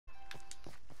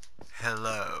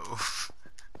Hello.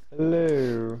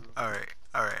 Hello. Alright,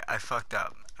 I fucked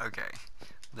up. Okay.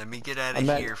 Let me get out of I'm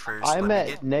at here first. I'm Let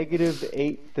me get at negative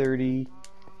 830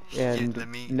 yeah, and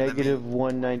negative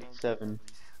 197.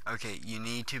 okay, you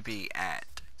need to be at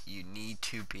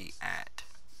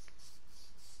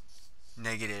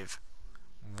negative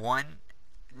one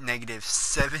negative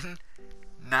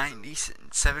 796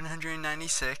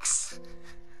 796.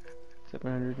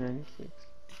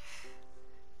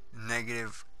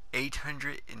 negative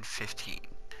 815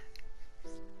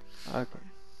 Okay.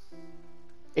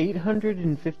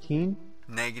 815?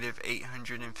 negative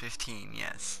 815,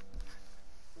 yes.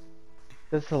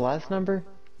 That's the last number?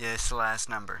 Yes, the last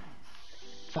number.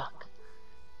 Fuck.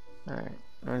 Alright.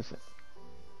 I was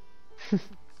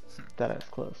thought I was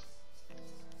close.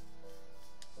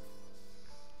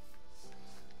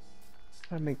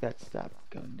 How do I make that stop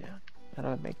going down? How do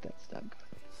I make that stop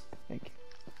going down? Thank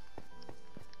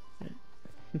you.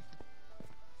 Yeah.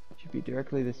 Should be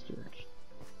directly this direction.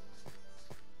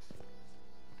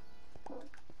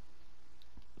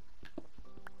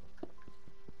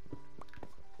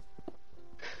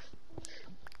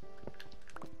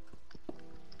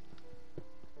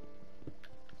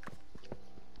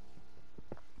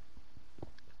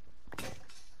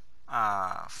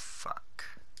 Ah, fuck.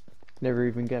 Never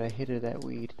even got a hit of that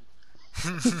weed.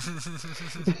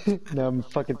 Now I'm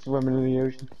fucking swimming in the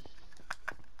ocean.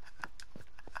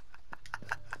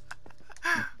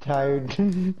 Tired.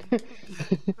 Shit.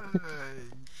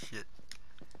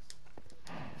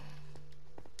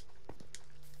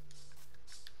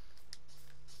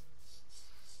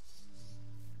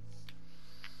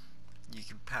 You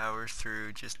can power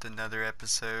through just another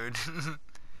episode.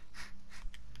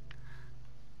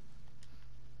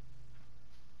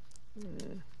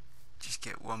 Just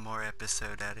get one more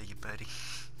episode out of you, buddy.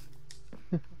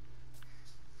 Would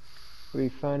be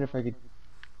fine if I could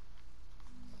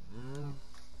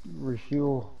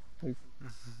refuel. I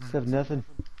have nothing.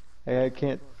 I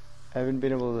can't. I haven't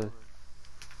been able to.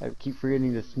 I keep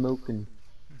forgetting to smoke, and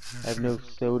I have no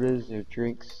sodas or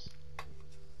drinks,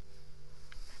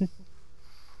 and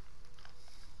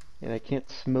I can't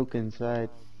smoke inside.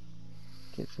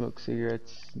 Can't smoke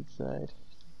cigarettes inside.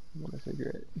 I want a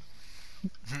cigarette.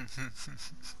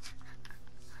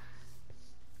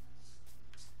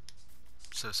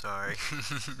 So sorry.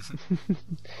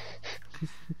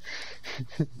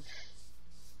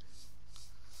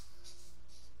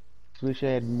 Wish I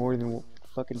had more than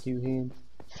fucking two hands.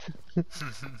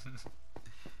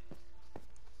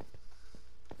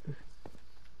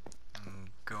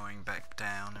 I'm going back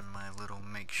down in my little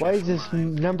Why is makeshift this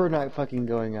mine. number not fucking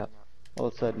going up all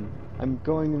of a sudden? I'm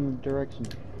going in the direction.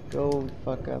 Go the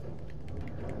fuck up.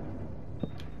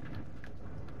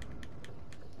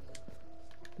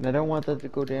 And I don't want that to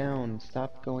go down.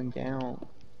 Stop going down.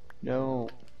 No.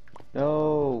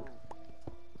 No.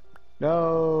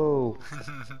 No.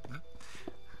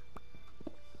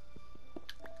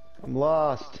 I'm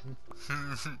lost.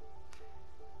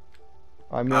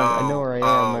 I mean, I know Oh, where I am.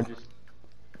 I oh, just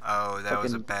oh, that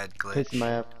was a fucking bad pissing glitch.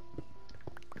 my up.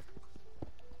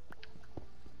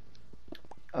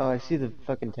 Oh, I see the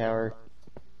fucking tower.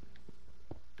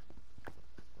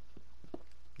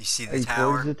 You see Are the you towards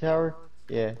tower? the tower?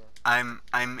 Yeah. I'm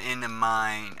in a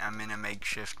mine. I'm in a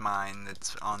makeshift mine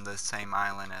that's on the same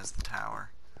island as the tower.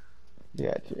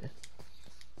 Gotcha.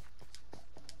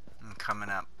 I'm coming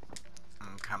up.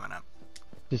 I'm coming up.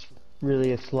 Just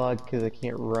really a slog because I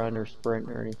can't run or sprint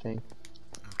or anything.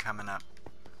 I'm coming up.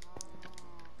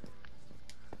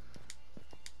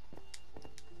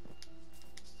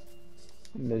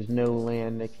 And there's no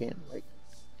land. I can't, like,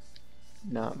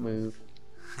 not move.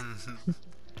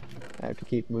 I have to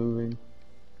keep moving.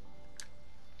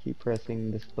 Keep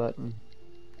pressing this button.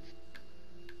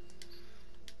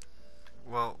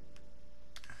 Well,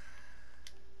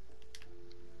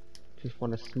 Just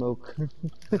want to smoke.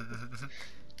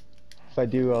 If I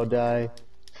do, I'll die.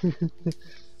 you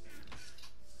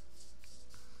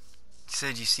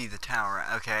said you see the tower.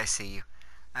 Okay, I see you.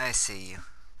 I see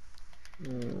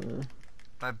you.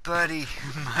 My buddy,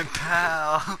 my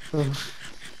pal.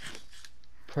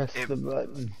 Press It, the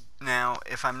button. now,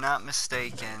 if I'm not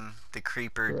mistaken, the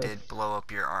creeper Press. did blow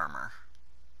up your armor.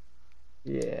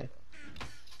 Yeah.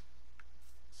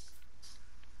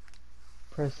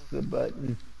 Press the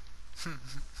button.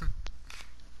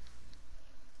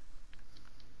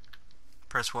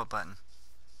 Press what button?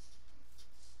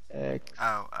 X.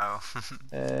 Oh.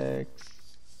 X.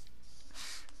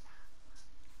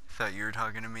 Thought you were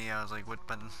talking to me. I was like, what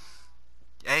button?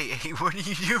 Hey, what are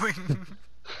you doing?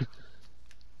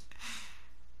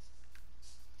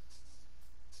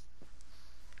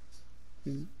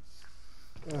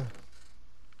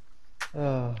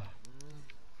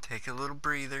 Take a little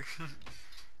breather.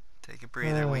 Take a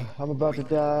breather. I'm about We to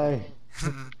die.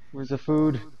 Where's the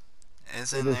food?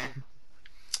 It's Where in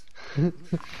there.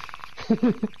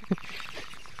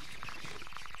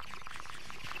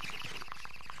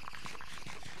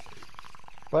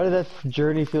 Why did that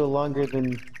journey feel longer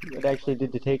than it actually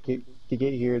did to take it to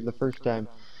get here the first time?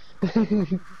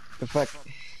 The fuck?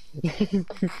 I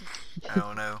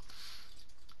don't know.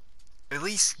 At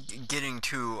least getting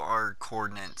to our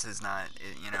coordinates is not,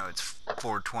 you know, it's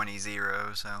 420,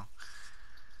 so.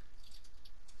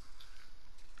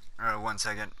 1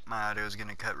 second. My audio is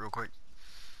gonna cut real quick.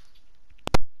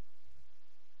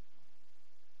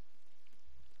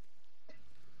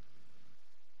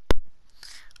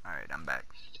 Alright, I'm back.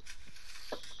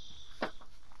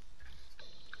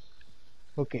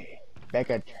 Okay, back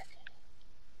on track.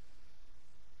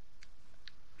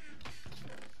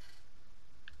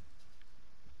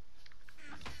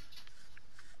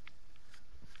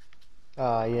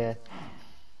 Ah, yeah.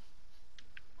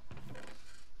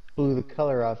 Blew the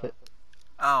color off it.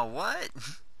 Oh, what?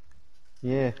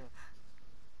 Yeah.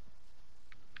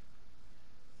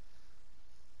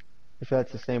 If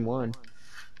that's the same one.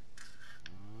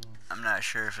 I'm not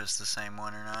sure if it's the same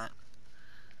one or not.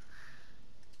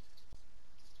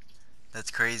 That's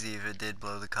crazy if it did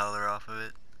blow the color off of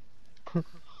it.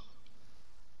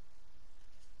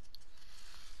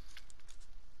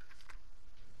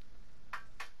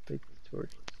 Take the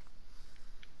torch.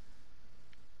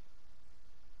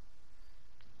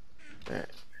 Alright.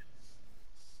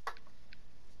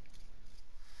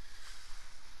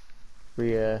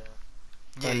 We, Yeah,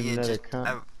 found yeah, another just, con.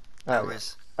 I Oh, yeah.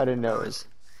 was, I didn't I know it was. was,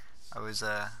 I was,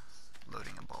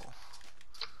 loading a bowl.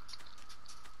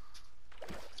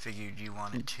 Figured you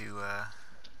wanted to,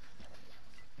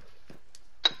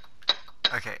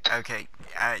 okay,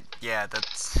 yeah,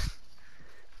 that's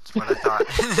what I thought.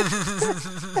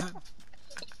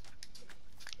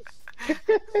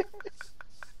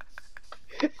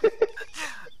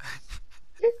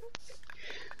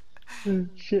 Oh,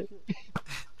 shit.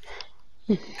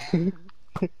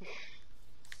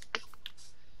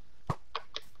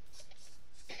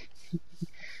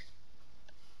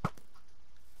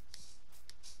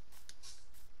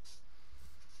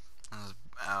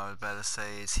 I was about to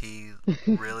say, is he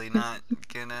really not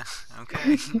gonna?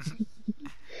 Okay.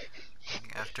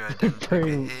 After I done took a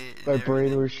hit and My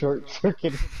brain everything. was short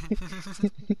circuited.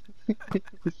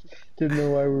 Didn't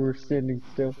know why we were standing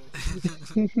still.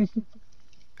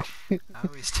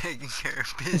 Always taking care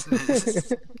of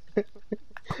business.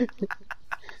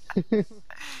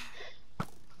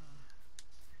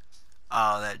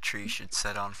 Oh, that tree should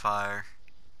set on fire.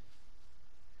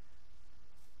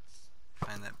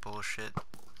 Find that bullshit.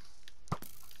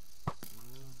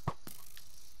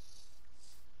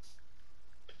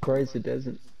 Surprised it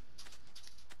doesn't.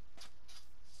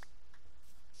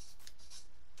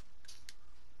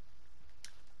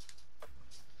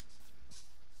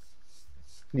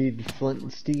 Need flint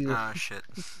and steel. Oh shit.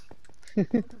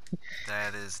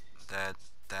 That is that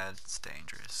that's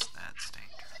dangerous. That's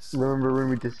dangerous. Remember when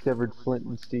we discovered flint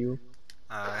and steel?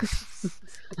 Uh,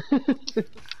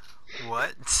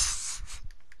 what?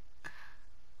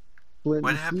 Flint What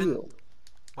and happened? steel.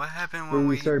 What happened Where when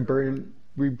we we? started burning.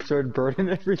 We started burning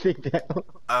everything down.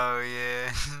 Oh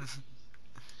yeah.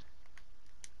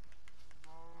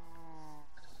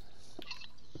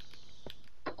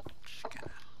 Just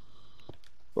gonna.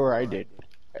 Or I did,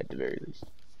 at the very least.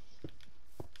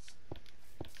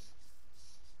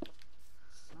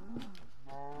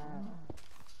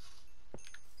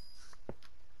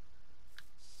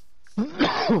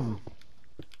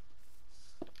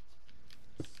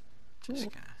 Just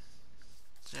gonna.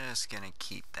 Just gonna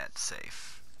keep that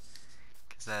safe.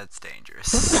 Cause that's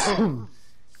dangerous.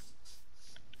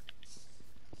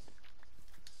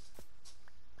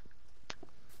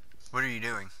 What are you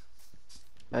doing?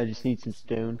 I just need some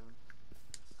stone.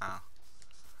 Oh.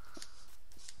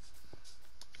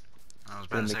 I was about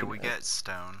Gonna to make say, an we got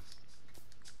stone.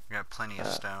 We got plenty of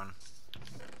stone.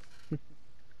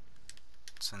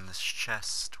 It's in this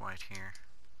chest right here.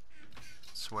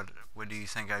 So what do you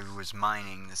think I was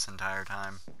mining this entire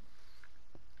time?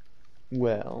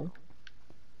 Well,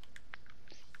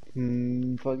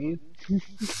 fuck you.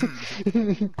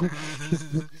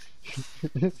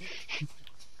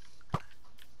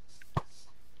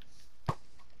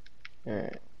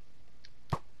 Alright.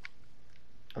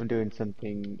 I'm doing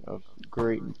something of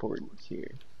great importance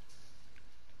here.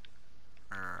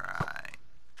 Right.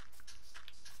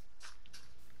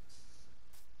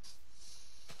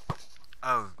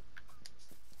 Oh,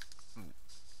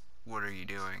 what are you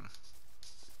doing?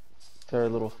 It's our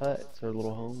little hut. It's our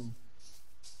little home.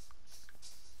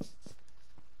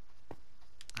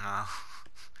 Oh.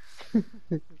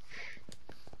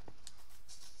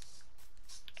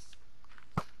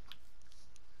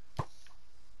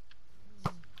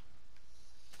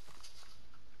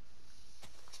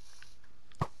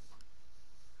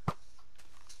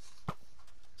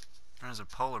 There's a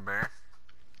polar bear.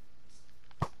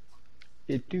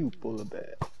 It do pull a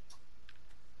bear.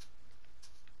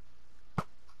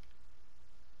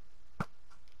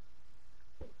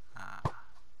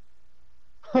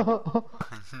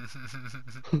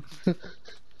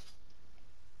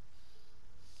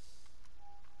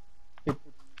 It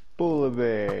pull a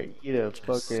bear. Eat a Just,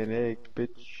 fucking egg,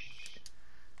 bitch.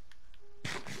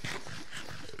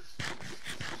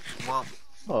 well,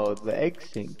 Oh, the egg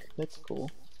sink. That's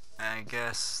cool. I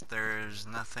guess there's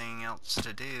nothing else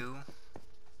to do.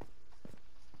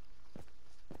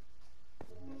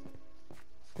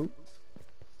 Ooh.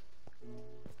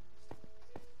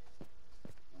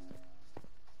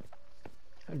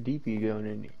 How deep are you going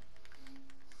in here?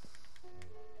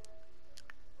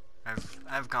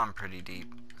 I've gone pretty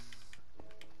deep.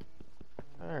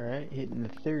 Alright, hitting the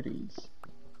 30s.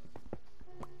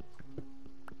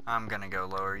 I'm gonna go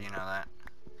lower, you know that.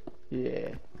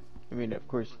 Yeah. I mean, of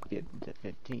course, you get into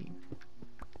 15.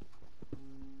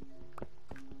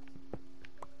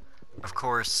 Of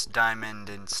course, diamond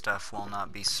and stuff will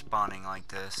not be spawning like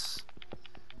this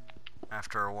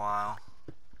after a while.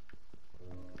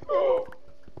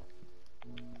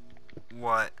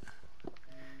 What?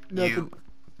 You,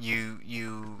 Nothing.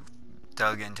 you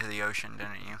dug into the ocean,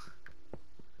 didn't you?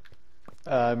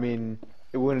 I mean,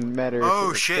 it wouldn't matter if it Oh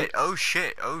was so. shit, oh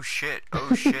shit, oh shit,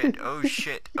 oh shit, oh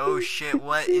shit, oh shit,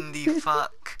 what in the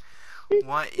fuck?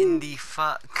 What in the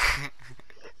fuck?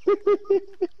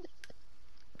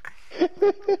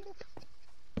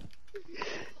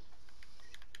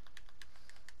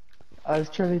 I was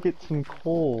trying to get some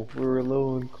coal. We were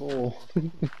low on coal.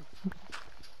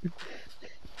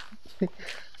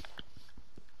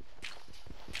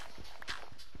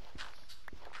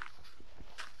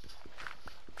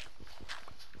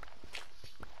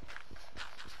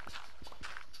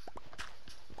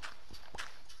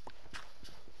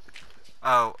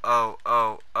 Oh, oh,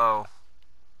 oh, oh.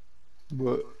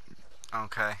 What?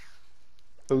 Okay.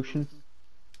 Ocean?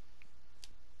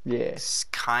 Yeah. It's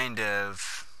kind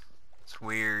of... It's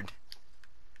weird.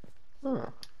 Huh.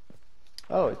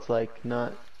 Oh, it's like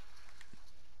not.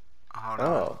 Hold on.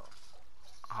 Oh.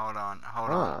 Hold on. Hold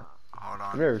on. Huh. Hold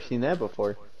I've on. never seen that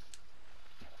before.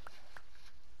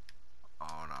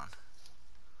 Hold on.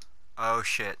 Oh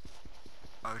shit.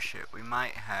 Oh shit. We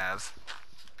might have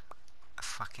a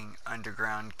fucking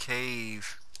underground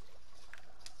cave.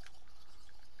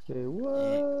 Say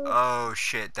what? Oh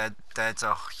shit. That's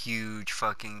a huge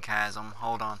fucking chasm.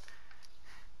 Hold on.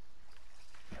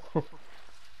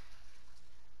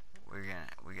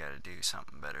 We gotta do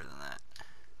something better than that.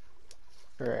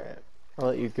 Alright. I'll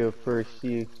let you go first.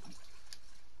 See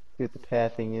what the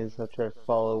pathing is. I'll try to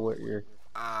follow what you're.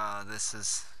 This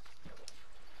is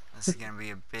gonna be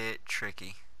a bit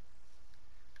tricky.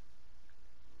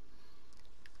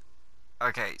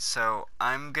 Okay, so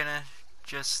I'm gonna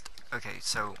just... Okay,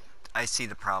 so I see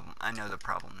the problem. I know the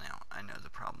problem now. I know the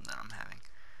problem that I'm having.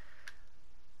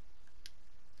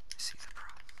 I see the problem.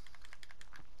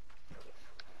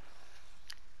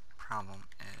 Problem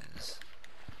is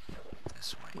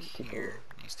this way here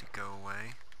needs to go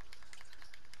away.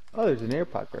 Oh, there's an air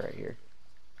pocket right here.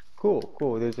 Cool,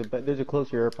 cool. There's a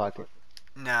closer air pocket.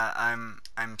 Nah, I'm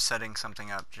setting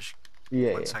something up. Just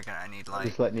Yeah, one yeah. second. I need I'm light.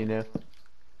 just letting you know.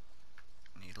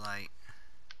 Need light.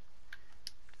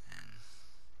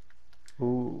 And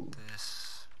Ooh.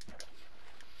 this.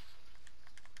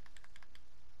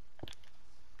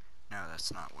 No,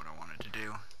 that's not what I wanted to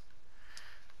do.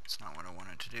 That's not what I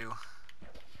wanted to do.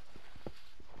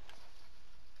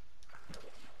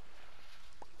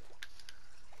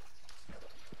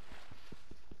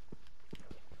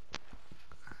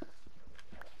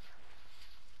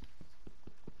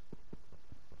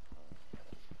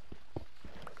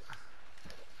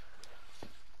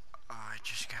 Oh, it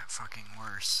just got fucking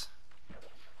worse.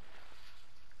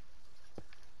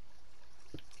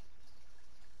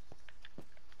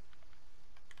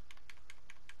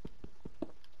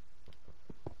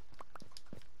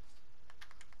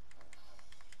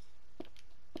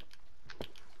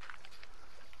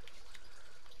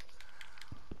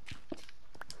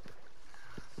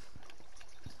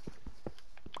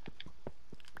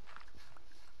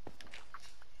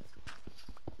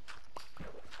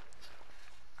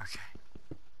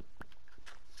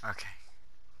 Okay.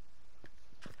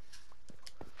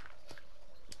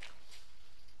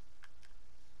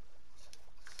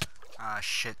 Ah,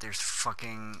 shit, there's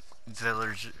fucking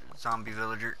village, zombie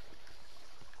villager.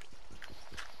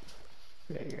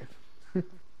 There you go.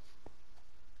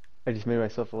 I just made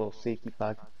myself a little safety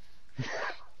pocket.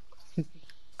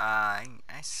 I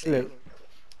see. Hello.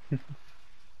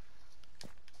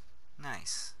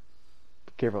 Nice.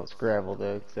 Be careful, it's gravel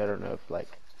though, because I don't know if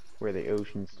like where the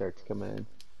ocean starts coming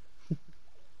in.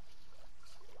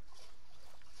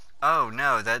 Oh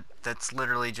no, that's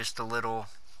literally just a little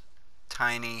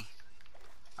tiny.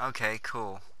 Okay,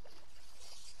 cool.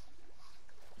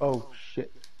 Oh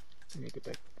shit! Let me get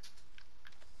back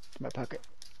to my pocket.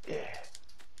 Yeah.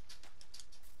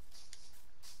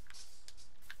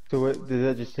 So what? Did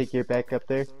that just take you back up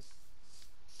there?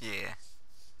 Yeah.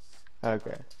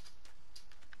 Okay.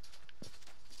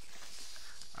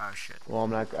 Oh shit. Well,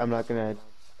 I'm not gonna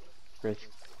risk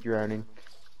drowning.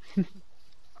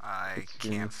 I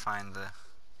Excuse me. can't find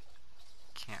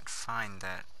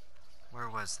that. Where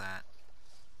was that?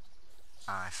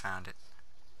 Oh, I found it.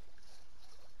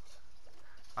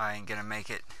 I ain't gonna make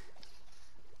it.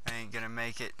 I ain't gonna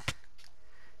make it.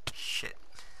 Shit.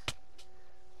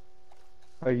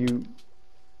 Are you?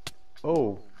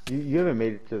 Oh, you haven't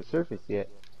made it to the surface yet.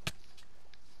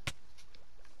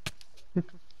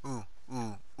 Ooh,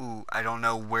 ooh, ooh. I don't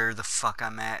know where the fuck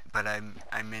I'm at, but I'm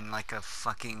in like a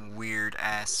fucking weird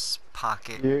ass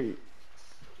pocket.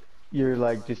 You're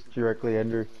like just directly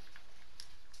under.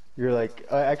 You're like,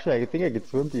 actually, I think I could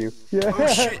swim to you. Oh Yeah.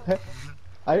 shit.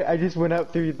 I just went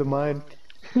out through the mine.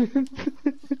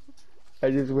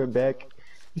 I just went back.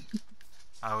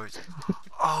 I was.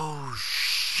 Oh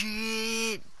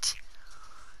shit.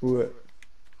 What?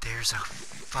 There's a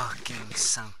fucking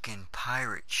sunken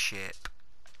pirate ship.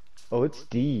 Oh, it's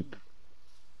deep.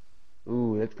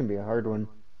 Ooh, that's gonna be a hard one.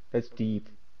 That's deep.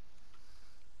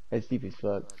 That's deep as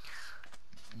fuck.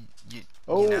 You, you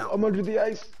Oh, know. I'm under the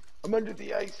ice. I'm under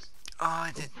the ice. Oh,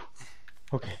 I did.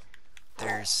 Okay.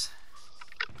 There's.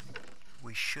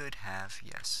 We should have,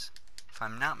 yes. If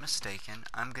I'm not mistaken,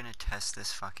 I'm gonna test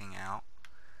this fucking out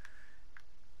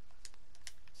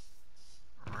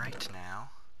right now.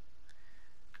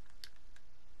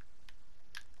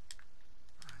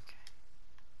 Okay,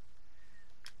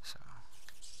 so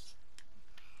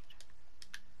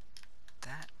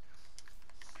that.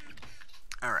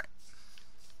 Alright,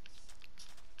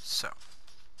 so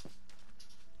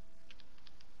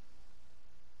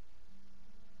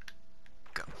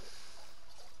go.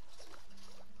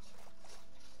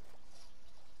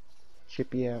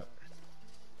 Chippy out.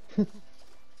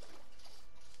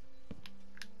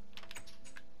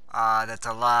 Ah, that's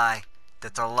a lie.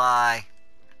 That's a lie.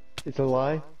 It's a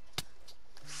lie?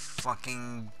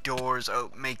 Fucking doors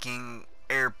making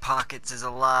air pockets is a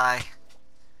lie.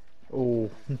 Oh.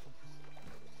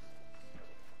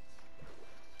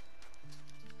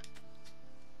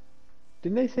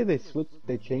 Didn't they say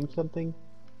they changed something?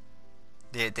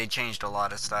 They changed a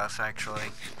lot of stuff,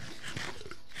 actually.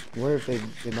 I wonder if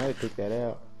they might have took that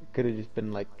out. It could have just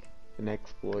been like an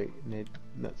exploit and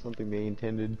not something they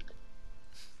intended.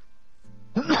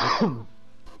 Ah,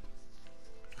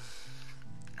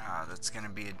 that's gonna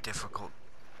be a difficult.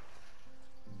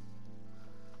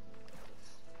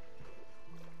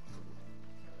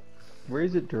 Where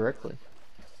is it directly?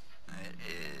 It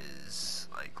is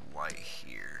like right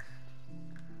here.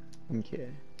 Okay.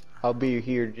 I'll be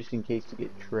here just in case you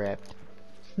get trapped.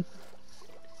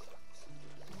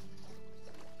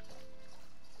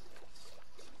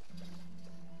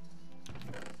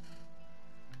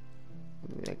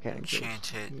 That kind of goes.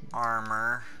 Enchanted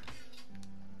armor.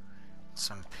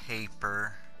 Some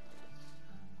paper.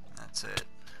 That's it.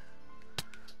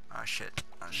 Oh shit.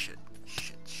 Oh shit.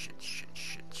 Shit, shit, shit,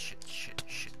 shit, shit, shit,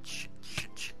 shit, shit, shit,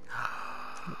 shit.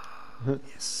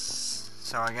 Yes.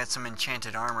 So I got some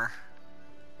enchanted armor.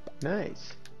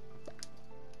 Nice.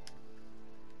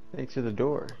 Thanks for the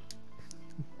door.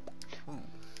 Ooh.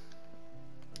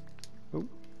 Oh.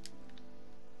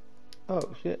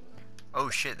 Oh shit. Oh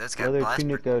shit, that's got Leather blast.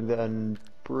 tunic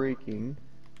unbreaking.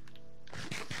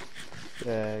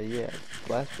 Yeah,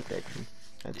 blast protection.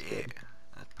 That's Yeah. good.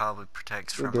 That probably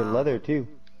protects Ooh, from they're leather too.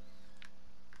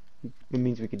 It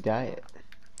means we could dye it.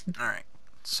 Alright.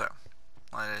 So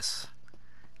let us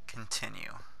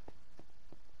continue.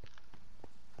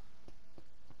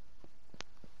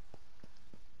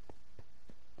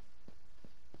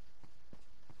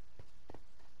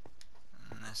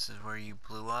 And this is where you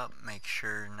blew up. Make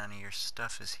sure none of your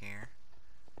stuff is here.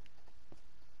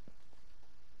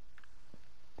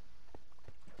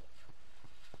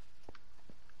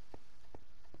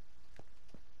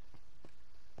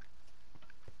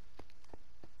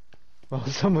 Well,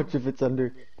 so much of it's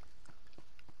under.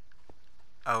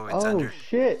 Oh, it's Oh under.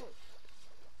 shit!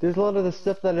 There's a lot of the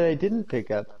stuff that I didn't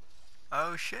pick up.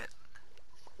 Oh shit.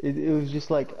 It was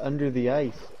just like under the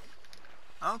ice.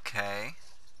 Okay.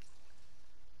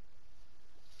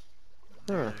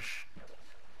 Huh.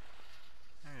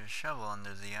 There's a shovel under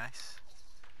the ice.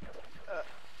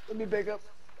 Let me back up.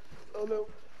 Oh no.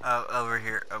 Oh, over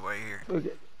here. Oh, right here.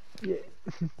 Okay. Yeah.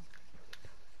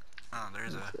 Oh,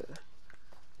 there's That's a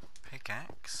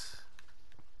pickaxe.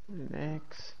 an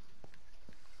axe.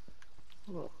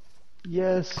 Well,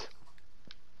 yes.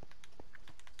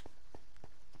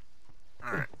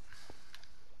 Alright.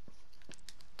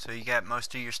 So you got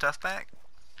most of your stuff back?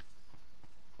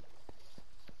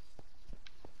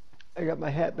 I got my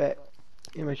hat back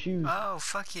and my shoes. Oh,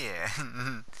 fuck yeah.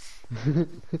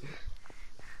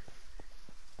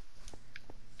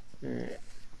 Alright.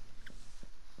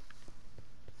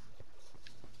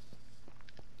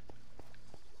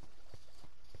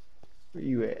 Where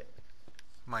you at?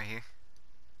 Right here.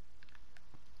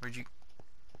 Where'd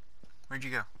you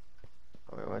go?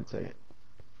 Oh, wait 1 second.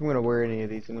 If I'm gonna wear any of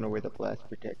these, I'm gonna wear the blast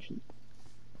protection.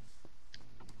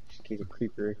 Just in case a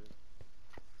creeper.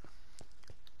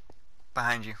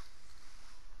 Behind you.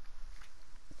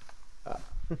 Ah.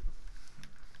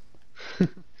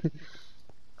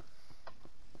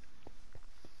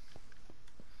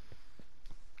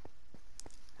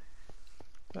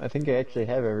 I think I actually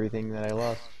have everything that I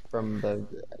lost from from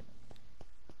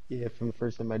the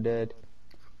first time I died.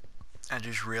 I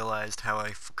just realized how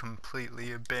I've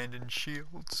completely abandoned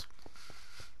shields.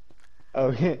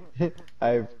 Oh yeah,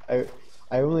 I've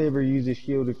I only ever use a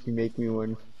shield if you make me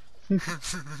one, and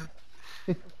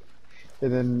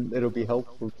then it'll be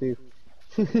helpful too.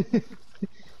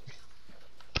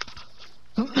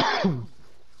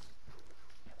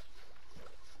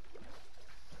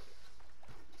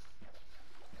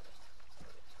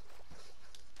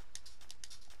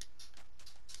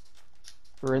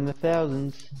 We're in the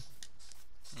thousands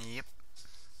Yep.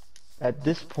 at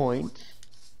this point,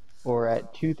 or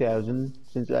at 2,000,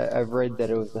 since I've read that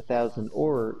it was 1,000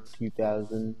 or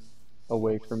 2,000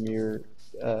 away from your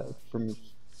from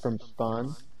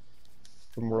spawn,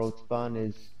 from world spawn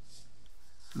is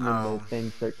when the Oh,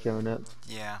 things start showing up.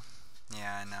 yeah.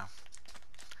 Yeah, I know.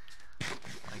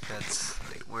 Like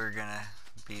we're gonna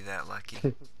be that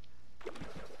lucky.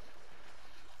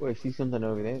 Oh, I see something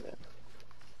over there then.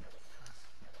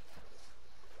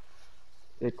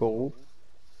 Is it gold?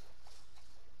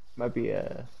 Might be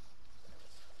a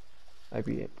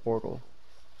portal.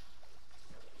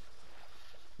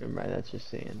 Never mind, that's just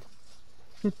sand.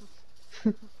 I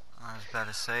was about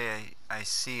to say, I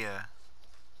see a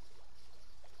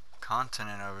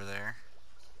continent over there.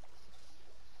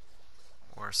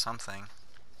 Or something.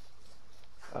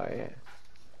 Oh yeah.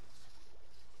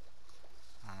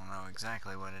 I don't know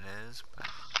exactly what it is, but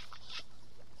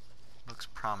looks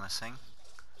promising.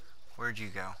 Where'd you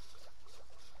go?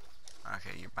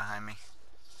 Okay, you're behind me.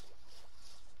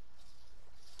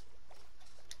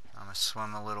 I'm gonna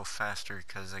swim a little faster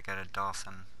because I got a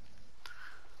dolphin.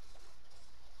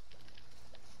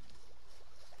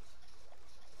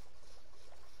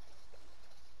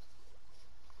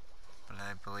 But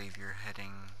I believe you're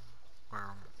heading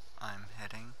where I'm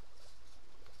heading.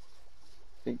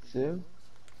 Think so?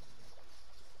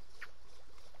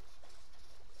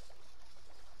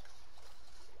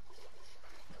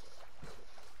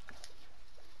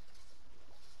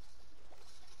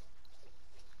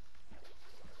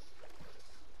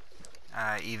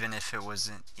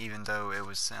 Even though it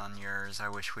was on yours, I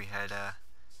wish we had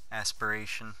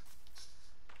aspiration.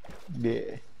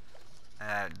 Yeah.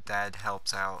 That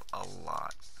helps out a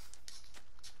lot.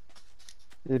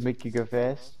 Does it make you go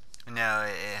fast? No,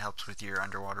 it helps with your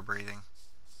underwater breathing.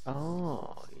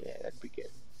 Oh, yeah, that'd be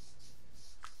good.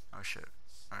 Oh shit.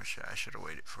 Oh shit, I should have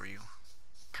waited for you.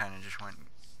 Kinda just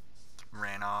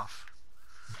ran off.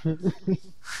 Got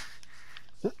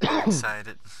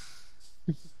excited.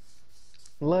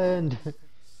 Land. And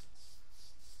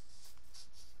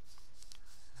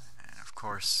of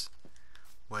course,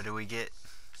 what do we get?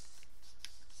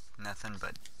 Nothing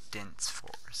but dense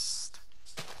forest.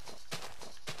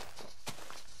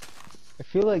 I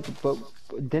feel like, but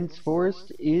dense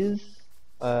forest is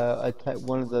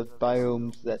one of the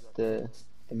biomes that the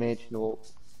mansion will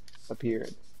appear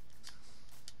in,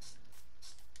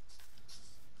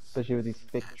 especially with these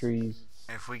thick trees.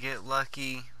 If we get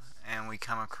lucky and we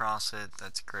come across it,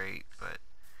 that's great, but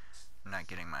I'm not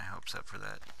getting my hopes up for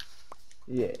that.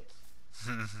 Yeah.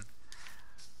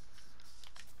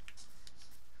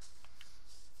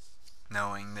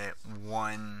 Knowing that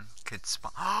one could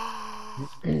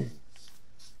spawn.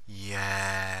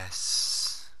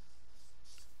 Yes.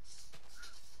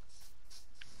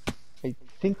 I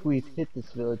think we've hit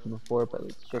this village before, but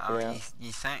let's check Oh, it out.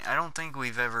 you think? I don't think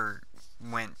we've ever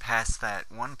went past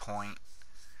that one point.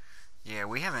 Yeah,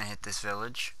 we haven't hit this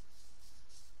village.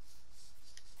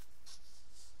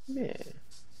 Yeah.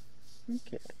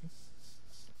 Okay.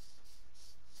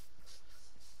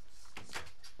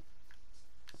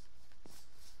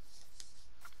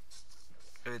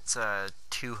 It's a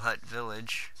two-hut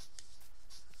village,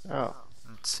 Oh.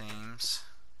 it seems,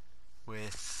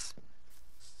 with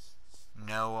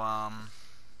no,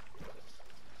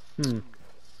 Hmm.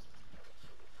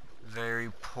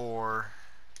 very poor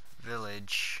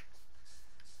village.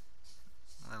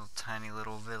 Little tiny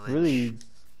little village. Really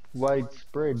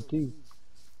widespread too.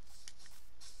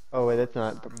 Oh wait, that's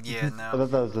not. Yeah, I no.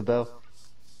 thought that was the bell.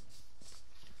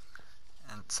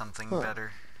 And something Huh.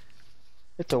 better.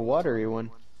 It's a watery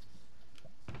one.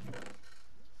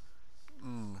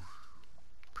 Ooh.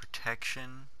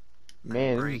 Protection.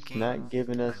 Man, they're just not Unbreaking.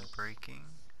 giving us. Unbreaking.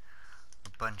 A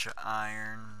bunch of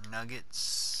iron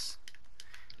nuggets.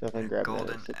 Definitely And a grabbing that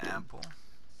golden obsidian. apple.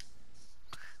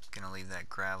 Gonna leave that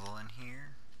gravel in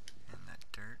here. And that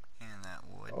dirt. And that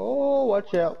wood. Oh,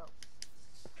 watch out!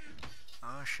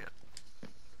 Oh shit.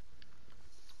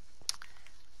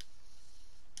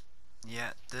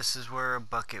 Yeah, this is where a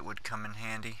bucket would come in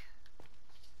handy.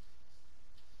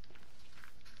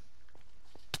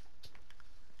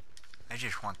 I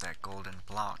just want that golden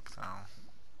block though.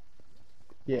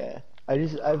 Yeah,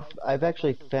 I've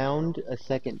actually found a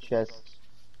second chest,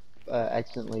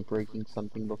 accidentally breaking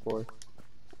something before.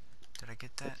 Did I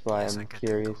get that? That's why Yes, I I'm got that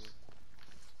curious. gold.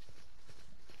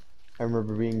 I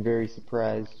remember being very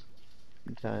surprised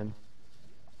in time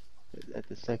at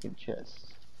the second chest.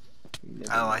 You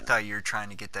never Oh, know. I thought you were trying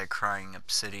to get that crying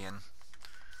obsidian.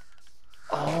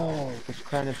 Oh, it's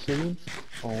crown obsidian.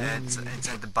 Oh, It's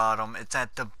at the bottom. It's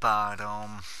at the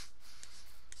bottom.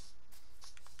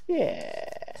 yeah.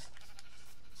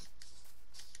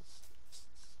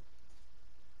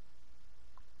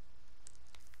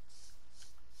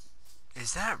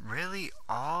 Is that really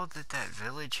all that that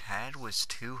village had was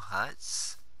two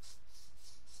huts?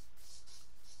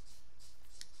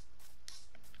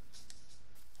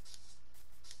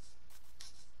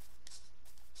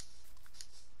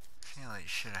 I feel like it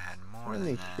should have had more than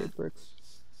Only that. shit bricks.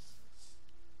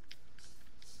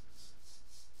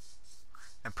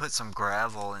 I put some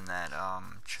gravel in that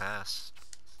chest.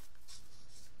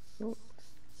 Oh.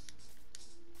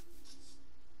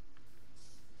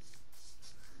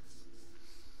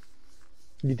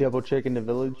 You double checking the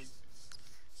village?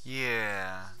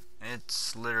 Yeah,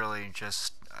 it's literally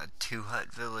just a two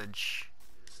hut village.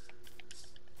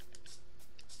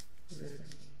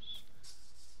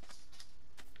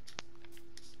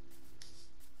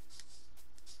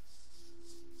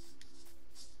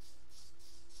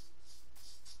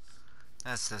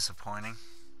 That's disappointing.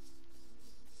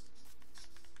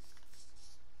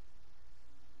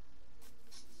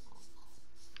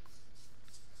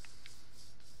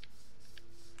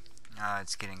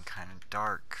 It's getting kind of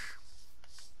dark.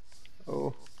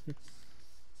 Oh.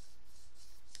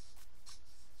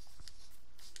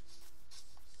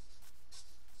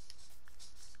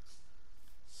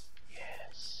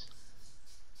 Yes.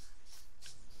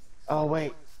 Oh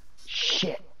wait.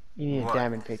 Shit. You need a What?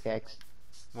 diamond pickaxe.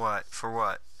 What? For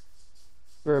what?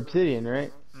 For obsidian,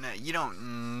 right? No, you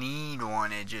don't need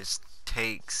one. It just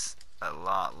takes a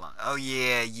lot long. Oh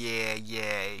yeah, yeah,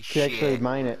 yeah. To actually Shit.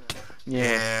 mine it. Yeah.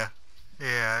 Yeah.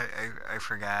 Yeah, I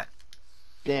forgot.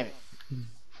 Damn it.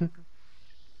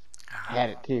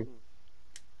 Had it too.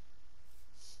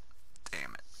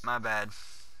 Damn it. My bad.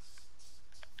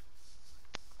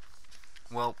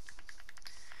 Well,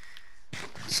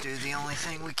 let's do the only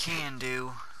thing we can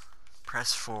do.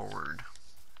 Press forward.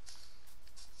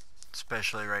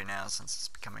 Especially right now since it's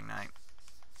becoming night.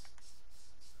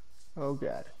 Oh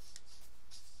god.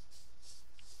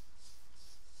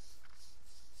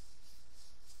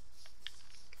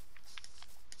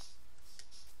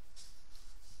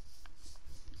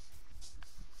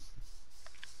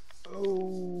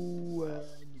 Oh,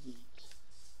 I need to eat.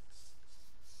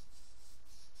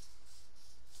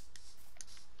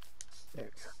 There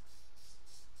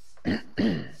we go.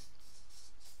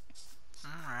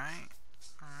 Alright.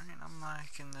 Alright, I'm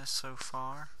liking this so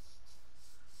far.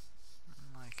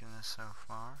 I'm liking this so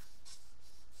far.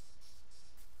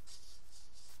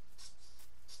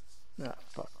 Ah,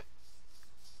 fuck.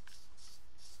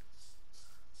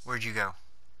 Where'd you go?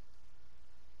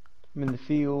 I'm in the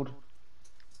field.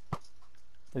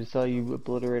 I just saw you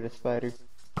obliterate a spider.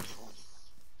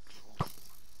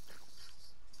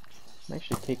 I'm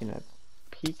actually taking a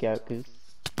peek out because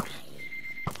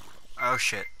Oh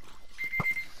shit.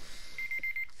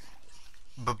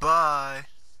 Bye-bye.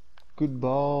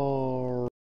 Goodbye.